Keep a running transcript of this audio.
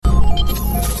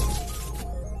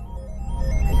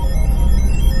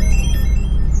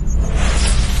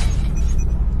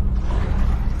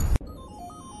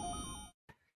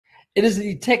It is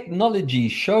the technology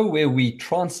show where we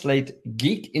translate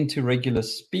geek into regular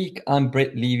speak. I'm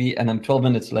Brett Levy, and I'm 12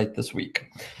 minutes late this week.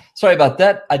 Sorry about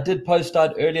that. I did post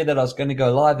out earlier that I was going to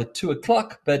go live at 2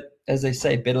 o'clock, but as they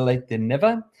say, better late than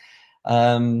never.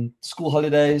 School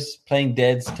holidays, playing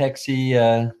dad's taxi,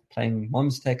 playing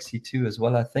mom's taxi too as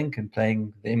well, I think, and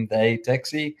playing them, they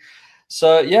taxi.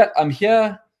 So yeah, I'm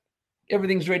here.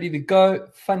 Everything's ready to go.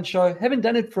 Fun show. Haven't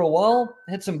done it for a while.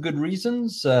 Had some good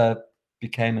reasons.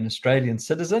 Became an Australian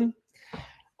citizen.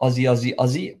 Aussie, Aussie,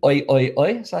 Aussie. Oi, oi,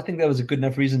 oi. So I think that was a good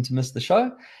enough reason to miss the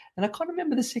show. And I can't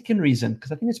remember the second reason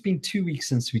because I think it's been 2 weeks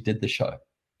since we did the show.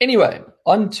 Anyway,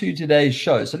 on to today's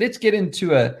show. So let's get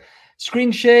into a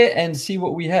screen share and see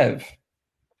what we have.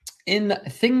 In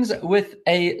Things with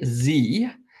a Z,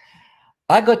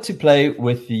 I got to play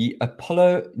with the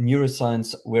Apollo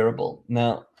Neuroscience wearable.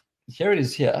 Now, here it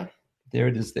is here. There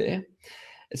it is there.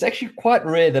 It's actually quite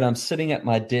rare that I'm sitting at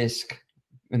my desk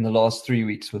in the last 3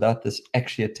 weeks without this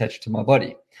actually attached to my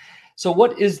body. So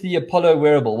what is the Apollo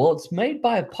wearable? Well, it's made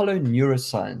by Apollo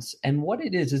Neuroscience. And what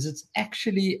it is it's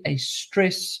actually a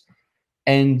stress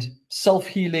and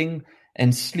self-healing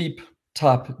and sleep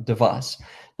type device.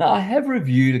 Now, I have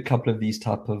reviewed a couple of these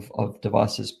type of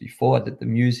devices before. I did the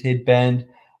Muse headband.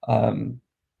 I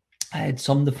had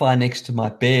Somnify next to my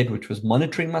bed, which was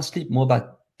monitoring my sleep, more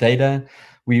about data.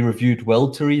 We reviewed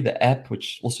Welltory, the app,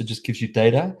 which also just gives you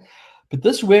data. But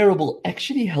this wearable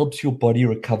actually helps your body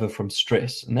recover from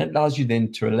stress. And that allows you then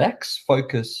to relax,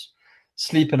 focus,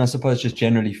 sleep, and I suppose just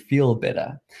generally feel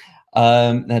better.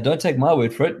 Now, don't take my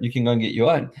word for it. You can go and get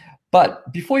your own. But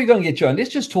before you go and get your own, let's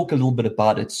just talk a little bit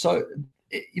about it. So,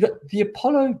 the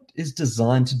Apollo is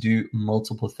designed to do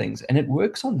multiple things, and it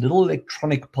works on little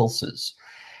electronic pulses.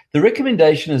 The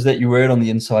recommendation is that you wear it on the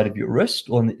inside of your wrist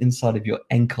or on the inside of your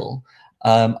ankle.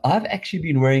 I've actually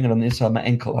been wearing it on the inside of my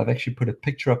ankle. I've actually put a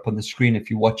picture up on the screen if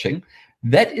you're watching.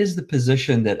 That is the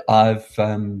position that I've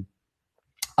been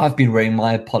wearing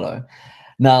my Apollo.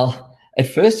 Now,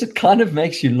 at first, it kind of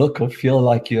makes you look or feel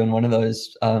like you're in one of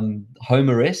those home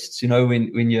arrests. You know,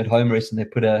 when you're at home arrest and they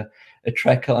put a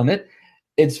tracker on it.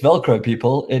 It's Velcro,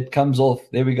 people. It comes off.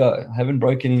 There we go. I haven't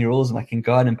broken any rules, and I can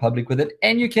go out in public with it.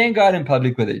 And you can go out in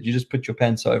public with it. You just put your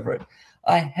pants over it.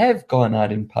 I have gone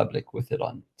out in public with it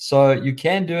on. So you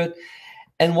can do it.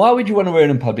 And why would you want to wear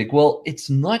it in public? Well, it's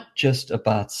not just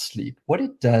about sleep. What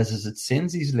it does is it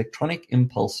sends these electronic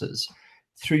impulses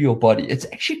through your body. It's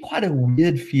actually quite a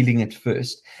weird feeling at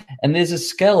first. And there's a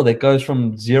scale that goes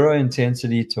from 0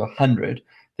 intensity to 100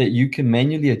 that you can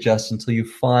manually adjust until you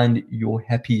find your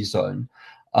happy zone.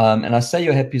 And I say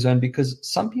your happy zone because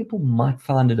some people might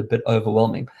find it a bit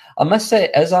overwhelming. I must say,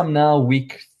 as I'm now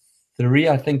week 3,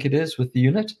 I think it is, with the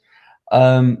unit,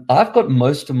 I've got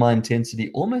most of my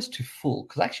intensity almost to full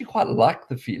because I actually quite like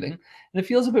the feeling. And it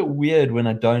feels a bit weird when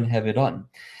I don't have it on.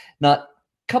 Now,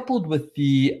 coupled with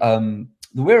the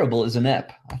wearable is an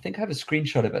app. I think I have a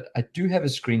screenshot of it. I do have a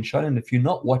screenshot. And if you're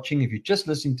not watching, if you're just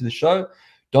listening to the show,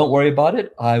 don't worry about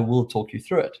it. I will talk you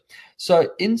through it.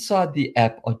 So inside the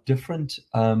app are different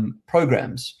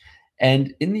programs.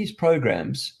 And in these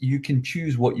programs, you can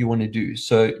choose what you want to do.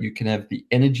 So you can have the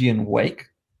energy and wake.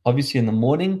 Obviously, in the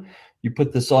morning, you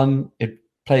put this on, it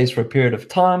plays for a period of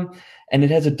time, and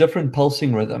it has a different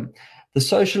pulsing rhythm. The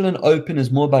social and open is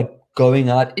more about going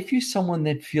out. If you're someone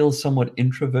that feels somewhat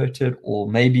introverted or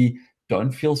maybe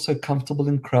don't feel so comfortable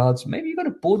in crowds, maybe you've got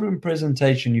a boardroom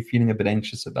presentation you're feeling a bit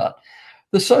anxious about,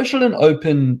 the social and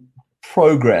open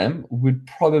program would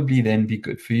probably then be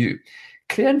good for you.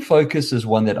 Clear and focus is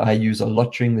one that I use a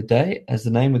lot during the day. As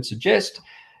the name would suggest,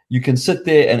 you can sit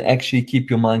there and actually keep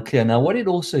your mind clear. Now, what it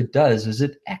also does is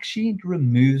it actually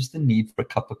removes the need for a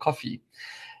cup of coffee.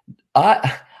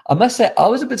 I must say, I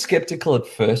was a bit skeptical at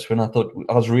first when I thought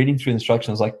I was reading through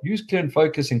instructions like use clear and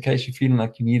focus in case you're feeling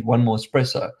like you need one more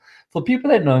espresso. For people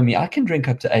that know me, I can drink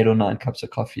up to 8 or 9 cups of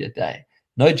coffee a day.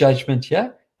 No judgment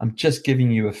here. I'm just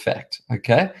giving you a fact,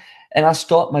 okay? And I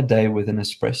start my day with an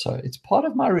espresso. It's part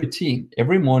of my routine.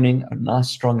 Every morning, a nice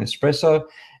strong espresso.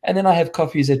 And then I have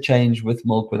coffees that change with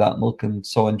milk, without milk, and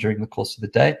so on during the course of the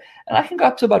day. And I can go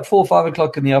up to about 4 or 5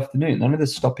 o'clock in the afternoon. None of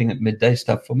this stopping at midday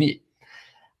stuff for me.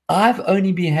 I've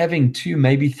only been having 2,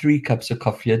 maybe 3 cups of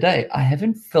coffee a day. I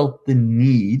haven't felt the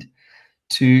need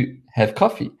to have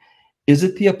coffee. Is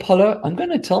it the Apollo? I'm going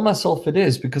to tell myself it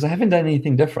is because I haven't done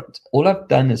anything different. All I've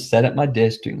done is sat at my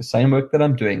desk doing the same work that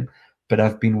I'm doing, but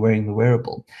I've been wearing the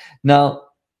wearable. Now,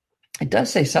 it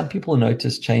does say some people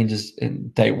notice changes in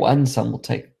day 1. Some will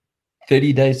take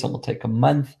 30 days. Some will take a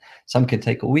month. Some can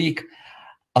take a week.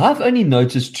 I've only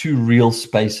noticed two real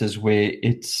spaces where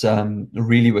it's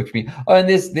really worked for me. Oh, and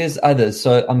there's others.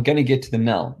 So I'm going to get to them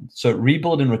now. So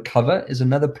Rebuild and Recover is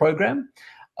another program.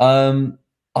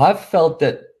 I've felt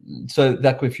that, so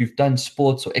like if you've done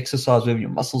sports or exercise where your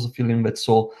muscles are feeling a bit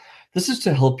sore, this is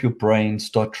to help your brain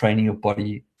start training your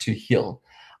body to heal.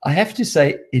 I have to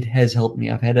say it has helped me.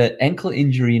 I've had an ankle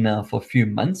injury now for a few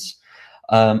months.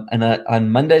 On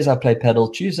Mondays I play paddle,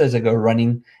 Tuesdays I go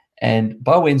running, and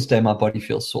by Wednesday, my body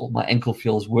feels sore. My ankle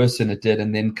feels worse than it did.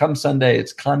 And then come Sunday,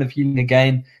 it's kind of healing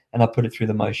again, and I put it through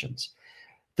the motions.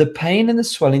 The pain and the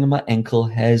swelling of my ankle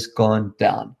has gone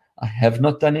down. I have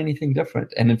not done anything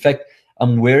different. And in fact,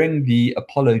 I'm wearing the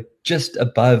Apollo just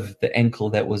above the ankle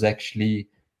that was actually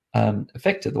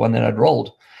affected, the one that I'd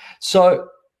rolled. So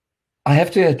I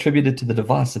have to attribute it to the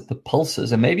device at the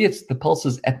pulses, and maybe it's the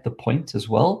pulses at the point as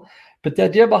well. But the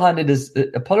idea behind it is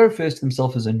that Apollo refers to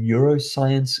himself as a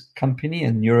neuroscience company,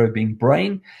 and neuro being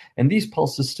brain. And these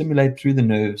pulses stimulate through the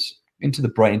nerves into the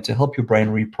brain to help your brain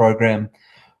reprogram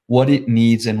what it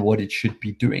needs and what it should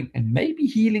be doing. And maybe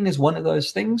healing is one of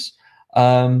those things.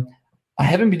 I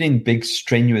haven't been doing big,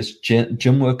 strenuous gym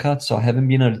workouts, so I haven't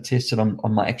been able to test it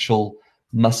on my actual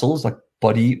muscles, like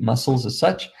body muscles as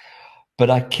such.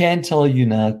 But I can tell you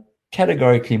now,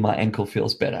 categorically, my ankle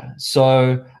feels better.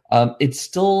 So it's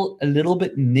still a little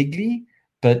bit niggly,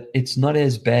 but it's not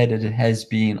as bad as it has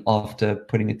been after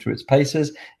putting it through its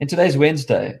paces. And today's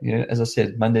Wednesday. As I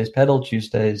said, Monday's paddle,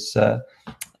 Tuesday's a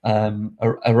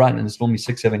run, and it's normally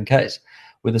 6-7 Ks.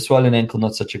 With a swollen ankle,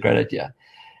 not such a great idea.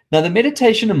 Now, the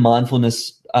meditation and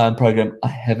mindfulness program I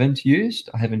haven't used.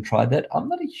 I haven't tried that. I'm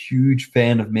not a huge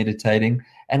fan of meditating,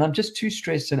 and I'm just too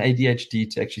stressed and ADHD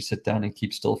to actually sit down and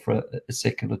keep still for a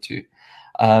second or two.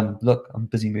 Look, I'm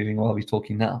busy moving while we're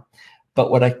talking now. But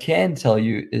what I can tell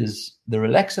you is the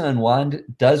relax and unwind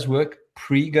does work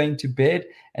pre going to bed.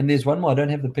 And there's one more, I don't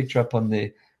have the picture up on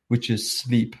there, which is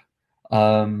sleep.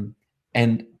 And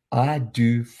I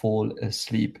do fall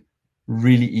asleep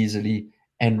really easily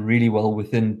and really well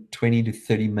within 20 to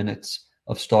 30 minutes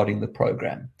of starting the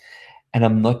program. And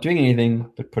I'm not doing anything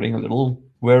but putting a little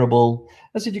wearable.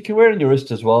 I said you can wear it on your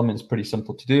wrist as well. I mean, it's pretty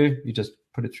simple to do. You just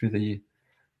put it through the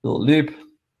little loop.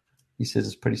 He says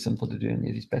it's pretty simple to do in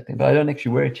his back thing, but I don't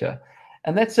actually wear it here.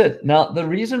 And that's it. Now, the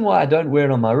reason why I don't wear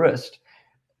it on my wrist,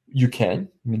 you can.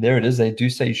 I mean, there it is. They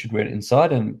do say you should wear it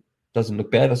inside and it doesn't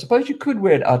look bad. I suppose you could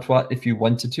wear it outright if you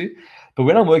wanted to. But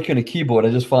when I'm working on a keyboard,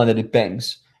 I just find that it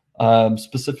bangs,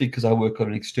 specifically because I work on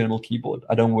an external keyboard.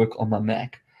 I don't work on my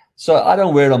Mac. So I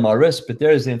don't wear it on my wrist, but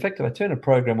there is, in fact, if I turn a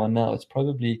program on now, it's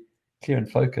probably clear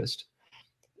and focused.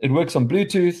 It works on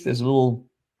Bluetooth. There's a little,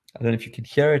 I don't know if you can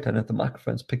hear it. I don't know if the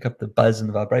microphones pick up the buzz and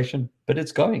the vibration, but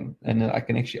it's going. And I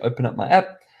can actually open up my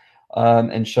app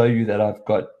and show you that I've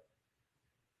got,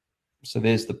 so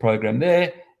there's the program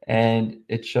there, and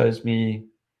it shows me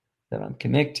that I'm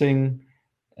connecting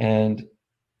and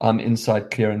I'm inside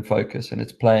clear and focus, and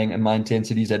it's playing, and my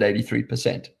intensity is at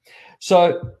 83%.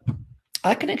 So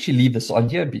I can actually leave this on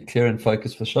here and be clear and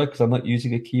focused for sure because I'm not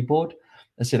using a keyboard.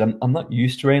 I said I'm not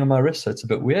used to wearing on my wrist, so it's a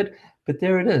bit weird, but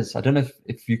there it is. I don't know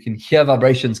if you can hear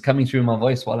vibrations coming through my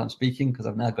voice while I'm speaking because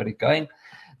I've now got it going.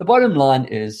 The bottom line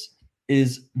is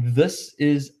this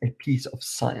is a piece of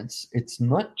science. It's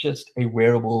not just a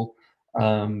wearable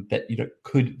that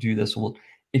could do this. Well,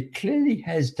 it clearly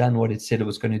has done what it said it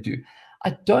was going to do.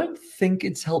 I don't think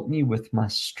it's helped me with my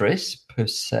stress per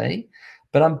se,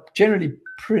 but I'm generally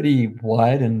pretty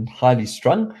wired and highly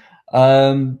strung.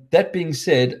 That being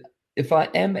said, if I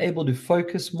am able to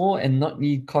focus more and not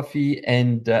need coffee,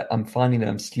 and I'm finding that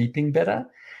I'm sleeping better,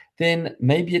 then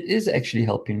maybe it is actually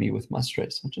helping me with my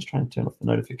stress. I'm just trying to turn off the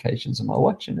notifications on my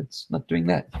watch, and it's not doing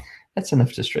that. That's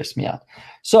enough to stress me out.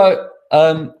 So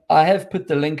I have put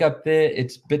the link up there.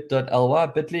 It's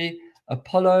bit.ly,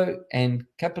 Apollo and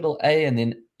capital A and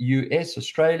then US,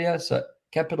 Australia. So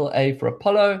capital A for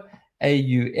Apollo,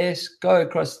 AUS. Go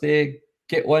across there,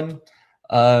 get one.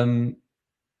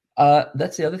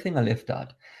 That's the other thing I left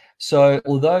out. So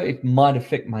although it might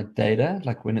affect my data,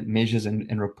 like when it measures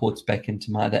and reports back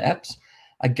into my other apps,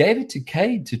 I gave it to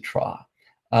Cade to try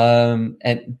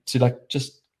and to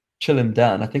just chill him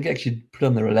down. I think I actually put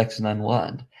on the relax and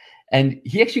unwind. And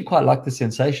he actually quite liked the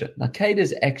sensation. Now, Cade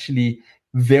is actually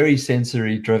very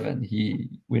sensory driven.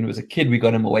 When he was a kid, we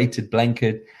got him a weighted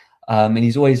blanket, and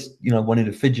he's always, wanted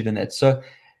to fidget in that. So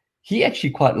he actually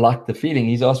quite liked the feeling.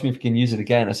 He's asked me if he can use it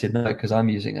again. I said, no, because I'm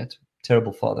using it.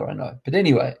 Terrible father, I know. But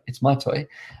anyway, it's my toy,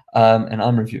 and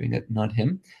I'm reviewing it, not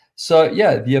him. So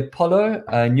yeah, the Apollo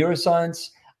neuroscience,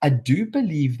 I do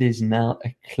believe there's now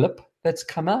a clip that's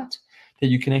come out that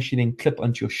you can actually then clip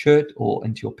onto your shirt or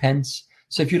into your pants.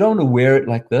 So if you don't want to wear it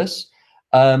like this,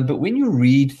 But when you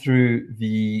read through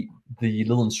the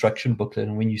little instruction booklet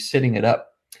and when you're setting it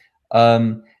up,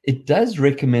 it does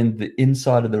recommend the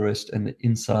inside of the wrist and the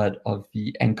inside of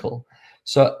the ankle.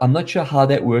 So I'm not sure how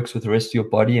that works with the rest of your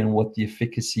body and what the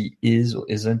efficacy is or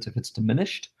isn't if it's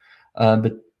diminished.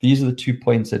 But these are the 2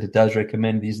 points that it does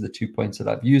recommend. These are the 2 points that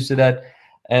I've used it at.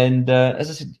 And as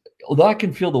I said, although I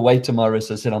can feel the weight on my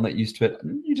wrist, I said I'm not used to it.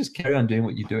 You just carry on doing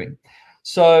what you're doing.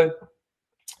 So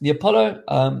the Apollo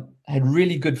had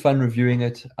really good fun reviewing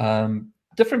it.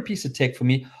 Different piece of tech for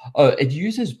me. Oh, it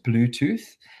uses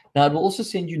Bluetooth. Now, it will also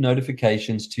send you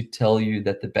notifications to tell you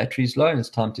that the battery's low and it's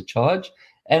time to charge.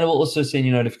 And it will also send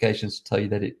you notifications to tell you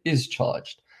that it is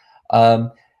charged.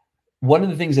 One of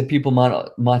the things that people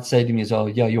might say to me is, oh,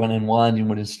 yeah, you want to unwind, you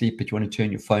want to sleep, but you want to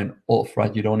turn your phone off,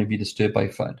 right? You don't want to be disturbed by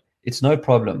your phone. It's no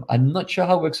problem. I'm not sure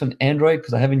how it works on Android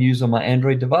because I haven't used it on my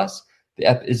Android device. The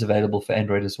app is available for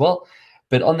Android as well.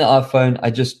 But on the iPhone,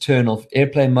 I just turn off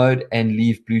airplane mode and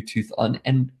leave Bluetooth on.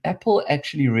 And Apple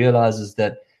actually realizes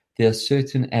that there are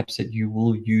certain apps that you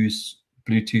will use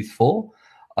Bluetooth for.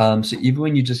 So even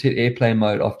when you just hit airplane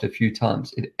mode after a few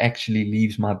times, it actually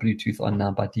leaves my Bluetooth on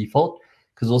now by default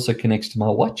because it also connects to my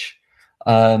watch.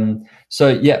 So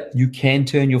yeah, you can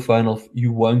turn your phone off.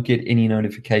 You won't get any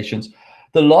notifications.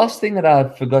 The last thing that I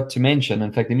forgot to mention,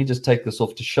 in fact, let me just take this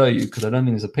off to show you because I don't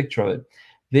think there's a picture of it.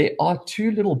 There are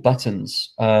 2 little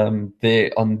buttons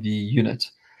there on the unit.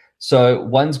 So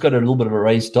one's got a little bit of a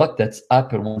raised dot that's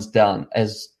up and one's down,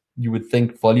 as you would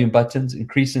think volume buttons,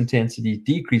 increase intensity,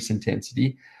 decrease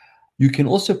intensity. You can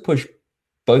also push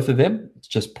both of them. It's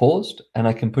just paused, and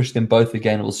I can push them both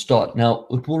again. It will start. Now,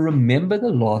 it will remember the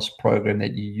last program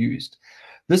that you used.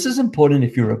 This is important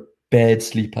if you're a bad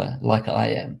sleeper like I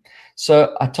am.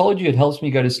 So I told you it helps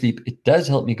me go to sleep. It does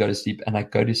help me go to sleep, and I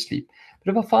go to sleep.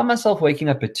 But if I find myself waking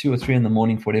up at 2 or 3 in the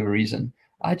morning for whatever reason,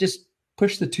 I just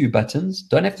push the 2 buttons.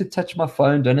 Don't have to touch my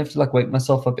phone. Don't have to wake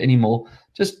myself up anymore.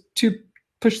 Just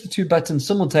push the 2 buttons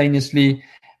simultaneously,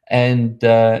 and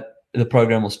the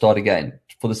program will start again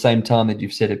for the same time that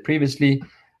you've set it previously,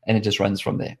 and it just runs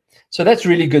from there. So that's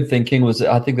really good thinking.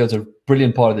 I think that was a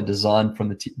brilliant part of the design from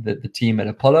the team at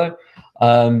Apollo.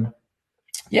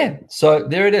 Yeah, so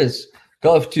there it is.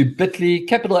 Go off to bit.ly,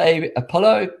 capital A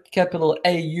Apollo, capital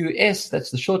AUS, that's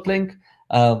the short link,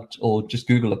 or just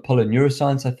Google Apollo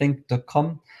Neuroscience, I think,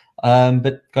 .com.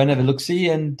 But go and have a look-see,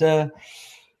 and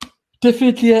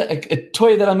definitely a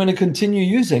toy that I'm going to continue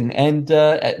using. And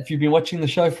if you've been watching the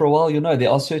show for a while, you'll know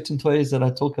there are certain toys that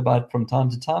I talk about from time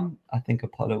to time. I think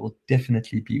Apollo will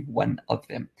definitely be one of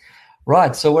them.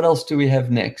 Right, so what else do we have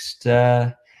next?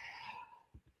 Tech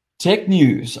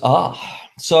news.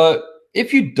 So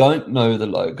if you don't know the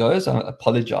logos, I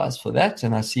apologize for that.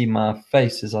 And I see my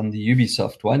face is on the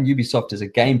Ubisoft one. Ubisoft is a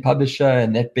game publisher,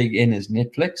 and that big N is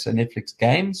Netflix, so Netflix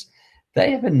Games. They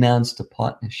have announced a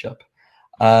partnership.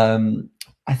 I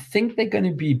think they're going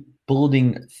to be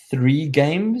building 3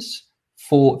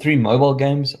 mobile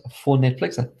games for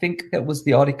Netflix. I think that was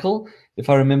the article, if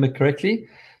I remember correctly.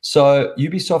 So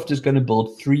Ubisoft is going to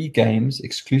build 3 games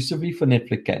exclusively for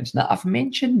Netflix games. Now, I've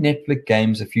mentioned Netflix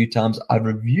games a few times. I've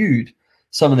reviewed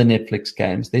some of the Netflix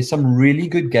games. There's some really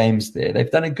good games there.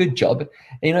 They've done a good job.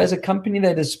 And, as a company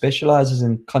that specializes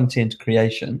in content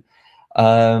creation,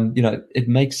 it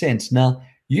makes sense. Now,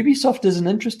 Ubisoft is an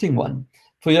interesting one.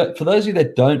 For those of you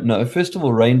that don't know, first of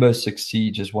all, Rainbow Six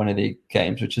Siege is one of their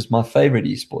games, which is my favorite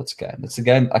esports game. It's a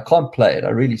game, I can't play it. I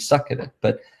really suck at it,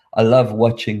 but I love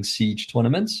watching Siege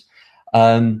tournaments.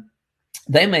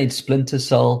 They made Splinter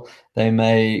Cell. They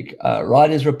made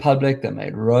Riders Republic. They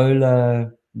made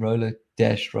roller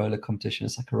competition.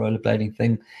 It's like a rollerblading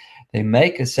thing. They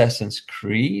make Assassin's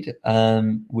Creed,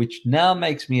 which now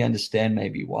makes me understand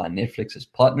maybe why Netflix is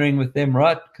partnering with them,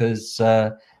 right? Because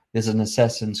there's an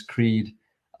Assassin's Creed.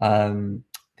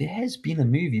 There has been a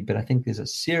movie, but I think there's a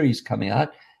series coming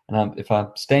out. And if I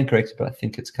stand corrected, but I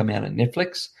think it's coming out on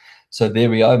Netflix. So there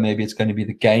we are. Maybe it's going to be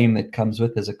the game that comes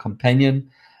with as a companion. I'm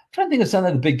trying to think of some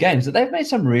of the big games. They've made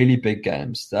some really big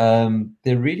games. There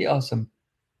really are some.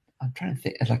 I'm trying to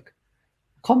think. I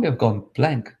can't be. I've gone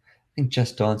blank. I think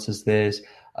Just Dance is theirs.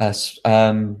 Smash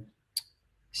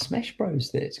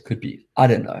Bros. Theirs. It could be. I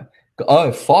don't know.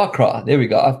 Oh, Far Cry. There we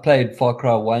go. I've played Far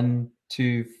Cry 1,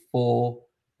 2, 4.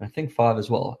 I think 5 as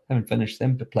well. I haven't finished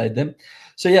them, but played them.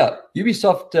 So yeah,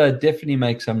 Ubisoft definitely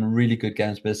makes some really good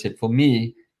games. But as I said, for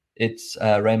me, it's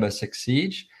Rainbow Six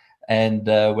Siege. And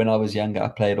when I was younger, I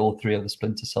played all 3 of the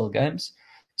Splinter Cell games.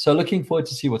 So looking forward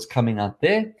to see what's coming out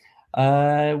there.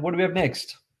 What do we have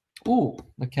next? Ooh,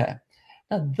 okay.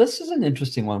 Now, this is an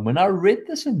interesting one. When I read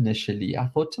this initially, I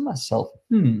thought to myself,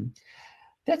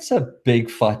 That's a big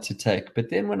fight to take.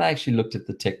 But then when I actually looked at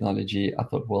the technology, I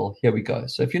thought, well, here we go.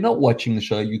 So if you're not watching the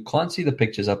show, you can't see the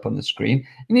pictures up on the screen.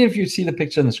 And even if you see the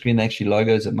picture on the screen, actually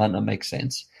logos, it might not make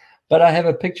sense. But I have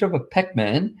a picture of a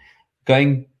Pac-Man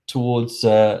going towards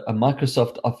a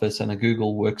Microsoft Office and a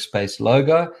Google Workspace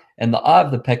logo. And the eye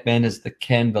of the Pac-Man is the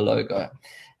Canva logo.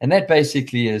 And that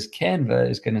basically is Canva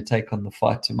is going to take on the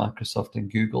fight to Microsoft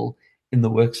and Google in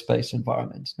the workspace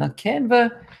environment. Now,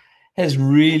 Canva has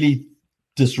really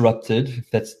disrupted, if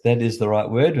that is the right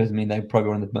word. I mean, they're probably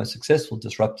one of the most successful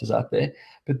disruptors out there,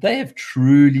 but they have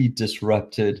truly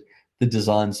disrupted the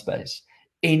design space.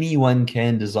 Anyone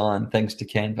can design thanks to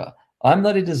Canva. I'm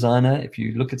not a designer. If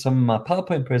you look at some of my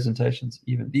PowerPoint presentations,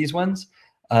 even these ones,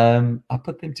 I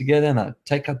put them together and I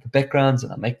take out the backgrounds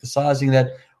and I make the sizing of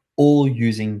that, all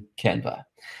using Canva.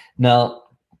 Now,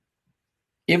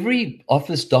 every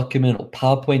Office document or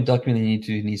PowerPoint document that you need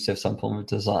to needs to have some form of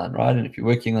design, right? And if you're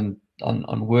working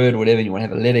on Word or whatever, and you want to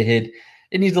have a letterhead,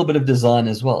 it needs a little bit of design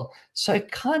as well. So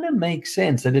it kind of makes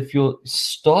sense that if you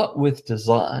start with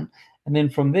design and then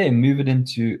from there move it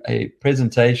into a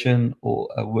presentation or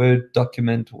a Word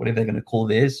document or whatever they're going to call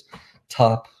theirs,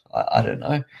 type, I don't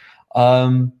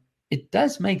know. It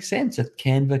does make sense that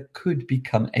Canva could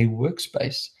become a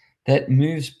workspace that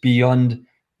moves beyond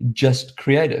just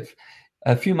creative.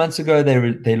 A few months ago,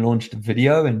 they launched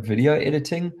video and video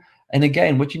editing. And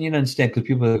again, what you need to understand, because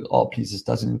people are like, oh, please, this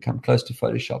doesn't even come close to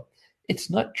Photoshop. It's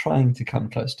not trying to come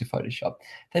close to Photoshop.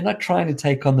 They're not trying to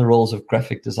take on the roles of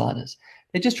graphic designers.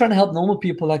 They're just trying to help normal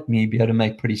people like me be able to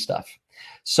make pretty stuff.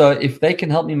 So if they can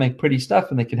help me make pretty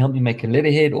stuff and they can help me make a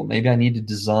letterhead, or maybe I need to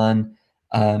design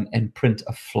and print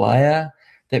a flyer,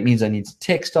 that means I need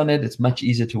text on it. It's much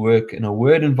easier to work in a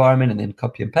Word environment and then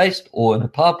copy and paste, or in a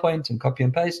PowerPoint and copy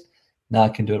and paste. Now I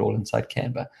can do it all inside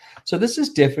Canva. So this is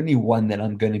definitely one that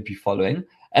I'm going to be following,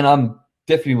 and I'm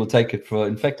definitely will take it for.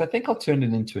 In fact, I think I'll turn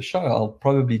it into a show. I'll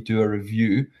probably do a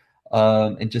review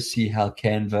and just see how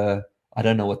Canva. I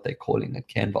don't know what they're calling it,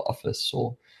 Canva Office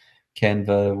or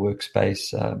Canva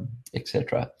Workspace,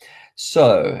 etc.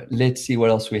 So let's see what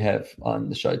else we have on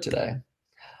the show today.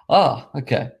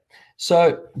 Okay.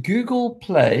 So Google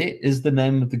Play is the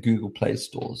name of the Google Play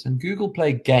stores, and Google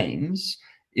Play Games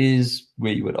is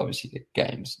where you would obviously get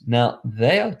games. Now,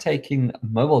 they are taking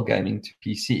mobile gaming to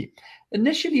PC.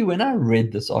 Initially, when I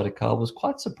read this article, I was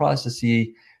quite surprised to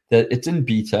see that it's in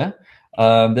beta.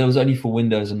 That was only for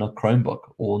Windows and not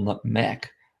Chromebook or not Mac.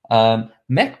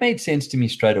 Mac made sense to me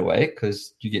straight away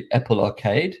because you get Apple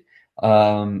Arcade,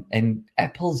 and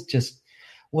Apple's just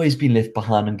always been left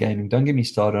behind on gaming. Don't get me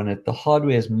started on it. The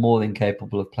hardware is more than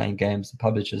capable of playing games. The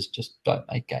publishers just don't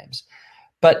make games.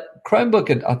 But Chromebook,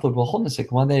 I thought, well, hold on a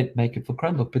second, why they make it for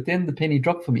Chromebook? But then the penny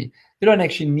dropped for me. You don't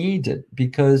actually need it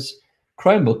because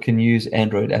Chromebook can use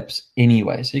Android apps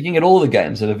anyway. So you can get all the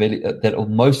games that or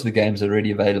most of the games that are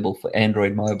already available for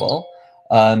Android mobile.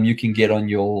 You can get on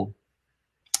your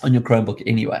Chromebook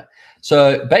anyway.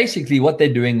 So basically what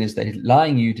they're doing is they're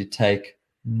allowing you to take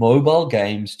mobile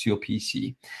games to your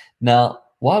PC. Now,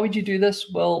 why would you do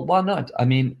this? Well, why not? I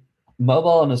mean,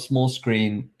 mobile on a small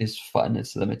screen is fun,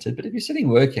 it's limited. But if you're sitting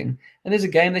working and there's a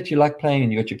game that you like playing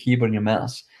and you got your keyboard and your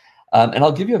mouse, and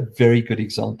I'll give you a very good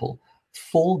example.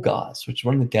 Fall Guys, which is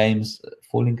one of the games,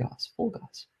 Falling Guys.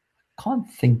 Can't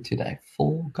think today.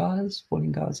 Falling Guys.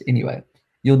 Anyway,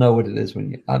 you'll know what it is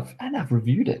when I've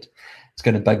reviewed it. It's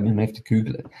going to bug me. I'm going to have to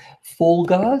Google it. Fall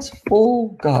Guys.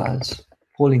 Falling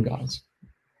Guys.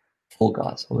 Fall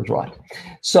Guys. I was right.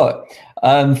 So,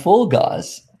 Fall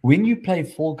Guys, when you play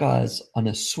Fall Guys on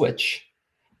a Switch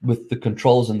with the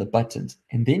controls and the buttons,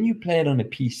 and then you play it on a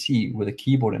PC with a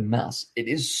keyboard and mouse, it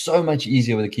is so much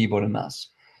easier with a keyboard and mouse.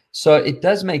 So it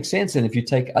does make sense. And if you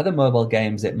take other mobile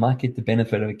games that might get the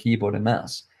benefit of a keyboard and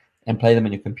mouse and play them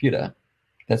on your computer,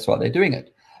 that's why they're doing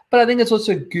it. But I think it's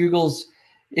also Google's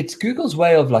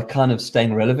way of like kind of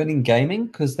staying relevant in gaming,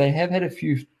 because they have had a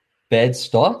few bad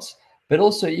starts, but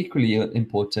also equally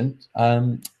important,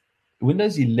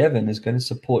 Windows 11 is going to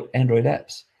support Android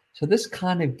apps. So this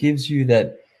kind of gives you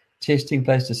that testing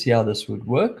place to see how this would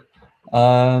work.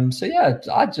 So yeah,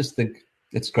 I just think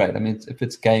it's great. I mean, if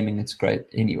it's gaming, it's great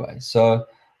anyway. So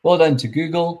well done to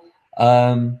Google.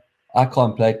 I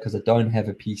can't play it because I don't have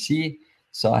a PC,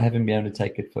 so I haven't been able to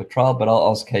take it for a trial, but I'll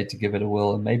ask Kate to give it a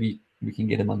whirl, and maybe we can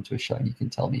get him onto a show and you can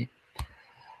tell me.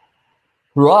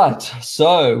 Right,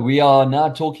 so we are now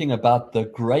talking about the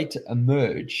Great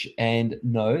Merge, and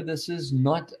no, this is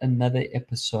not another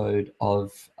episode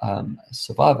of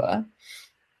Survivor.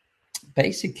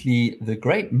 Basically, the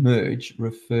Great Merge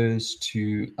refers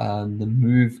to the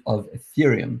move of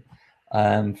Ethereum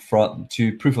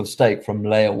to proof of stake from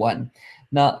layer 1.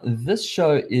 Now, this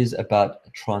show is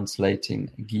about translating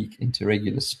geek into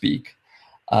regular speak.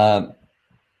 Um,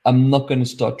 I'm not going to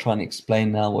start trying to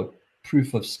explain now what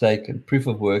proof of stake and proof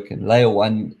of work and layer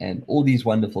one and all these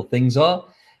wonderful things are.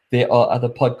 There are other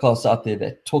podcasts out there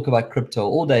that talk about crypto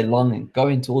all day long and go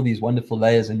into all these wonderful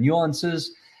layers and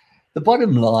nuances. The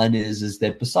bottom line is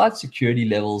that besides security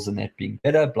levels and that being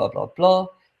better, blah, blah, blah,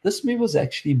 this move was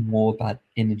actually more about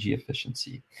energy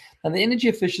efficiency. And the energy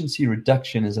efficiency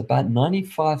reduction is about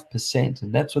 95%,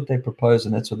 and that's what they propose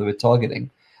and that's what they were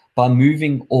targeting by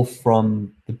moving off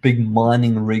from the big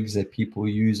mining rigs that people were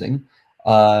using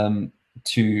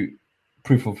to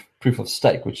proof of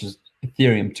stake, which is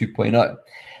Ethereum 2.0.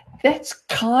 That's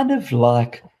kind of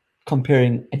like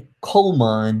comparing a coal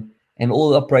mine and all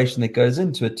the operation that goes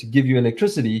into it to give you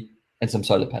electricity and some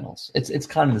solar panels. It's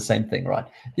kind of the same thing, right?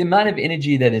 The amount of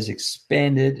energy that is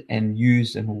expanded and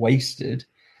used and wasted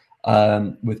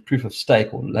with proof of stake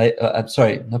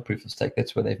sorry, not proof of stake,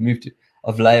 that's where they've moved to,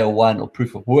 of layer one or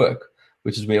proof of work,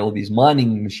 which is where all these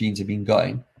mining machines have been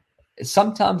going.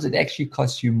 Sometimes it actually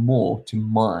costs you more to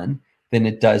mine than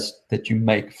it does that you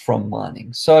make from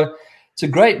mining. So it's a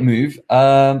great move.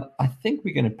 I think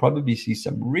we're going to probably see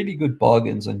some really good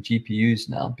bargains on GPUs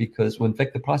now because, well, in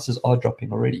fact, the prices are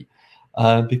dropping already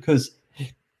because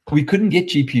we couldn't get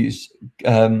GPUs.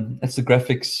 That's the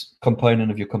graphics component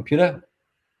of your computer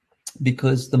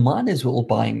because the miners were all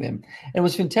buying them. And it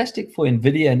was fantastic for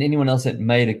NVIDIA and anyone else that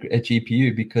made a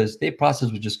GPU because their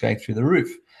prices were just going through the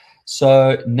roof.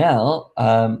 So now,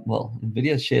 well,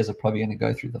 NVIDIA shares are probably going to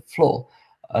go through the floor,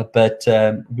 but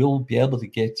we'll be able to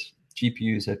get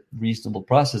GPUs at reasonable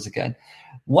prices again.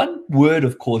 One word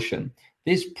of caution,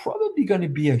 there's probably going to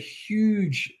be a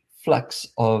huge flux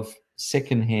of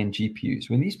secondhand GPUs.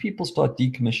 When these people start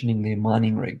decommissioning their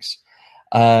mining rigs,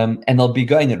 and they'll be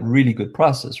going at really good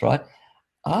prices, right?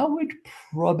 I would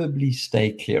probably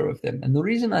stay clear of them. And the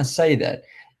reason I say that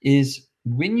is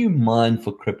when you mine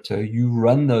for crypto, you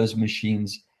run those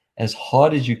machines as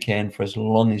hard as you can for as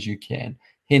long as you can,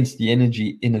 hence the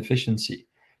energy inefficiency.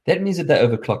 That means that they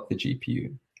overclock the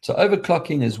GPU. So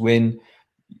overclocking is when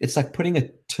it's like putting a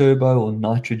turbo or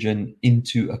nitrogen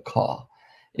into a car.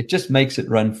 It just makes it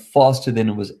run faster than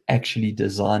it was actually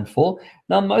designed for.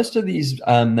 Now, most of these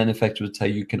manufacturers tell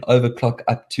you can overclock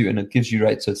up to, and it gives you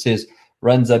rates. So it says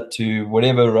runs up to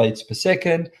whatever rates per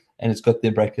second, and it's got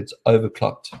their brackets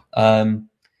overclocked.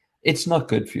 It's not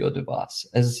good for your device.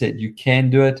 As I said, you can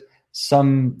do it.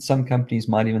 Some companies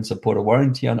might even support a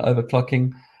warranty on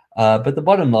overclocking. But the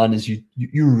bottom line is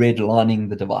you're redlining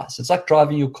the device. It's like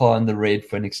driving your car in the red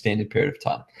for an extended period of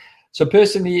time. So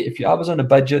personally, if I was on a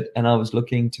budget and I was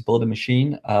looking to build a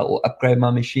machine or upgrade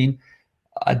my machine,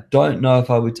 I don't know if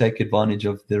I would take advantage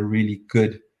of the really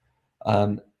good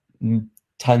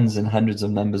tons and hundreds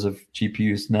of numbers of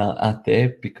GPUs now out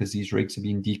there because these rigs have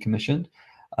been decommissioned.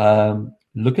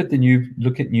 Look at new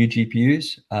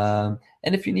GPUs,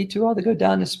 and if you need to, either go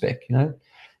down a spec.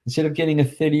 Instead of getting a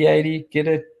 3080, get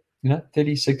a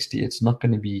 3060. It's not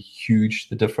going to be huge,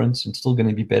 the difference. It's still going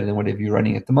to be better than whatever you're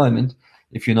running at the moment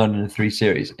if you're not in a 3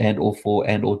 series and or 4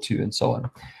 and or 2 and so on.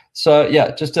 So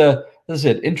yeah, just as I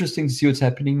said, interesting to see what's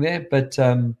happening there, but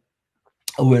a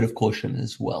word of caution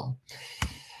as well.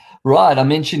 Right, I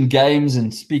mentioned games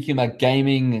and speaking about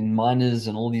gaming and miners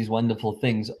and all these wonderful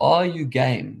things. Are you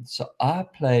game? So I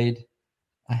played,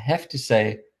 I have to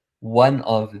say, one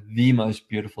of the most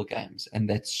beautiful games, and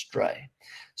that's Stray.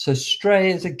 So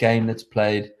Stray is a game that's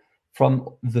played from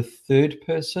the third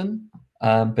person,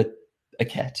 but a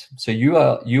cat. So you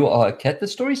are a cat. The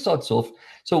story starts off.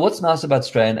 So what's nice about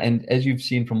Stray, and as you've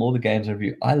seen from all the games I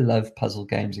review, I love puzzle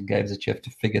games and games that you have to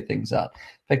figure things out.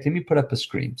 In fact, let me put up a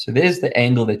screen. So there's the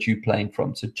angle that you're playing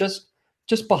from. So just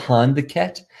behind the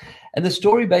cat. And the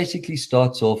story basically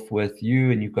starts off with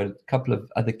you, and you've got a couple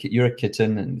of other you're a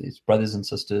kitten, and there's brothers and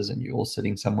sisters, and you're all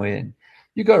sitting somewhere, and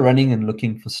you go running and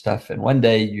looking for stuff. And one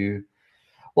day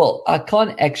well, I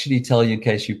can't actually tell you in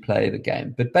case you play the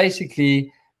game, but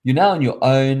basically you're now on your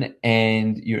own,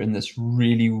 and you're in this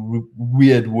really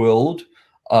weird world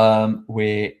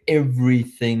where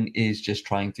everything is just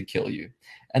trying to kill you.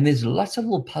 And there's lots of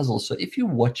little puzzles. So if you're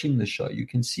watching the show, you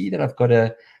can see that I've got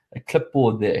a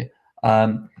clipboard there.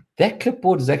 That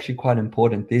clipboard is actually quite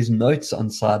important. There's notes on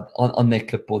that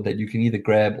clipboard that you can either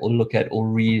grab or look at or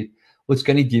read. What's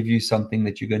going to give you something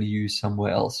that you're going to use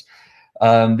somewhere else.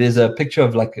 There's a picture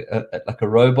of like a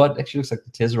robot. Actually looks like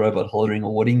the Tesla robot holding a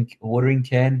watering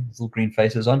can. There's little green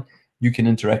faces on. You can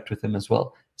interact with them as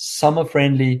well. Some are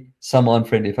friendly, some aren't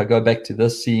friendly. If I go back to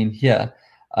this scene here,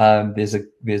 there's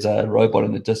a robot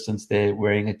in the distance there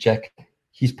wearing a jacket.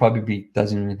 He's probably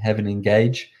doesn't even have an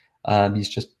engage. He's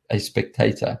just a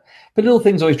spectator. But little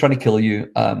things always trying to kill you.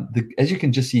 As you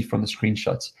can just see from the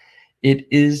screenshots, it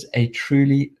is a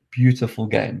truly beautiful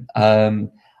game.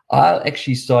 I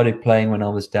actually started playing when I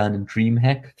was down in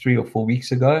DreamHack 3 or 4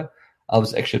 weeks ago. I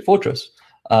was actually at Fortress,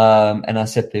 and I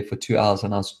sat there for 2 hours,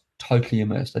 and I was totally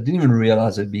immersed. I didn't even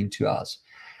realize it had been 2 hours.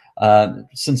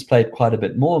 Since played quite a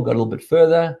bit more, got a little bit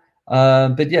further.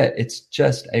 But yeah, it's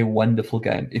just a wonderful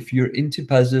game. If you're into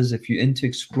puzzles, if you're into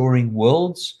exploring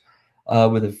worlds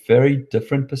with a very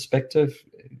different perspective,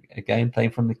 again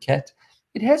playing from the cat,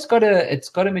 it's got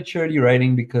a maturity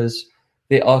rating because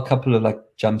there are a couple of like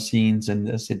jump scenes and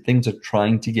as I said, things are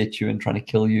trying to get you and trying to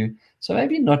kill you. So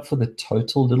maybe not for the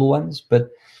total little ones,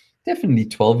 but definitely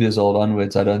 12 years old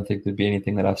onwards. I don't think there'd be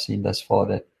anything that I've seen thus far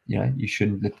that you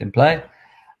shouldn't let them play.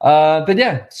 But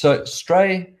yeah, so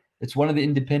Stray, it's one of the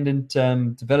independent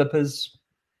developers.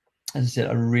 As I said,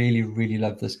 I really, really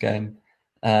love this game.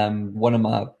 One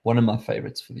of my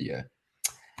favorites for the year.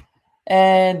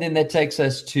 And then that takes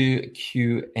us to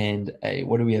Q&A.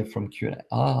 What do we have from Q&A?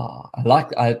 I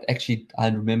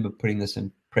remember putting this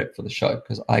in prep for the show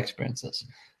because I experienced this.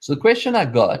 So the question I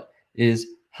got is,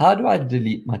 how do I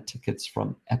delete my tickets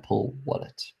from Apple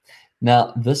Wallet?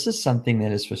 Now, this is something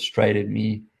that has frustrated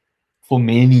me for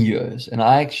many years. And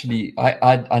I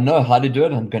know how to do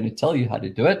it. I'm going to tell you how to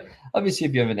do it. Obviously,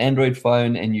 if you have an Android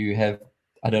phone and you have,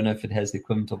 I don't know if it has the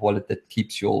equivalent of wallet that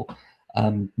keeps your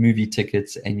movie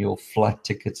tickets and your flight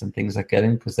tickets and things like that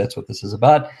in, because that's what this is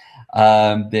about,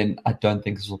 then I don't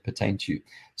think this will pertain to you.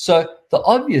 So the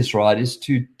obvious right is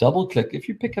to double click. If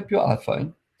you pick up your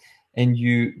iPhone and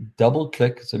you double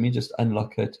click, so let me just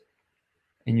unlock it,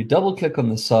 and you double click on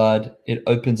the side, it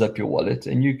opens up your wallet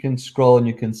and you can scroll and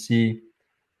you can see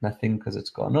nothing because it's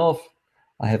gone off.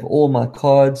 I have all my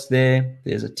cards there.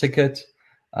 There's a ticket,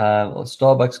 or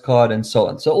Starbucks card and so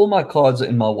on. So all my cards are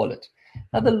in my wallet.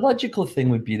 Now, the logical thing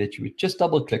would be that you would just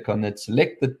double click on it,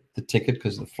 select the ticket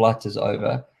because the flight is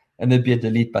over, and there'd be a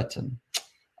delete button.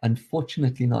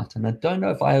 Unfortunately not. And I don't know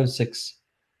if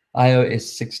iOS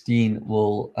 16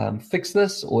 will fix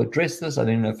this or address this. I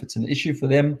don't know if it's an issue for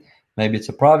them. Maybe it's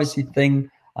a privacy thing,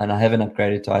 and I haven't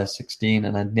upgraded to iOS 16,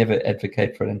 and I never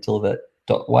advocate for it until the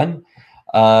 .1.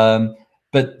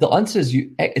 But the answer is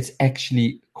it's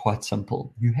actually quite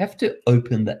simple. You have to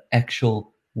open the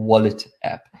actual wallet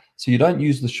app. So you don't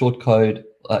use the shortcut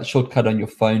on your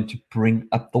phone to bring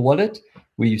up the wallet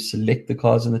where you select the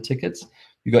cards and the tickets.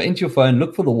 You go into your phone,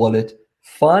 look for the wallet,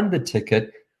 find the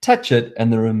ticket, touch it,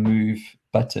 and the remove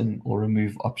button or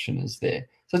remove option is there.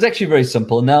 So it's actually very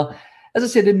simple. Now, as I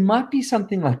said, it might be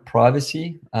something like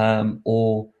privacy,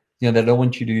 or they don't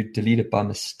want you to delete it by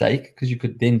mistake, because you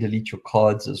could then delete your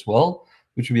cards as well,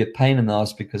 which would be a pain in the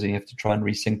ass because you have to try and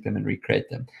resync them and recreate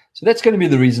them. So that's going to be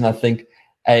the reason, I think,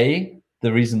 A,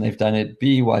 the reason they've done it,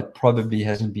 B, why it probably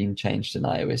hasn't been changed in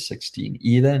iOS 16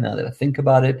 either, now that I think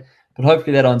about it. But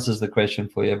hopefully that answers the question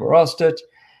for whoever asked it.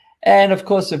 And of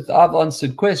course, if I've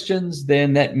answered questions,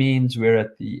 then that means we're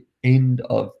at the end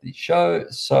of the show.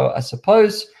 So I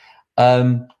suppose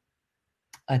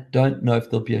I don't know if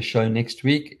there'll be a show next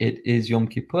week. It is Yom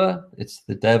Kippur. It's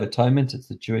the Day of Atonement. It's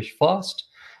the Jewish fast.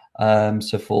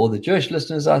 So for all the Jewish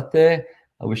listeners out there,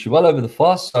 I wish you well over the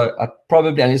fast. So I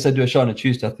probably, unless I do a show on a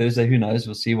Tuesday or Thursday, who knows?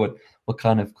 We'll see what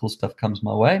kind of cool stuff comes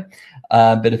my way.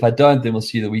 But if I don't, then we'll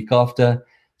see you the week after.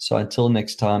 So until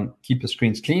next time, keep your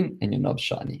screens clean and your knobs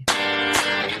shiny.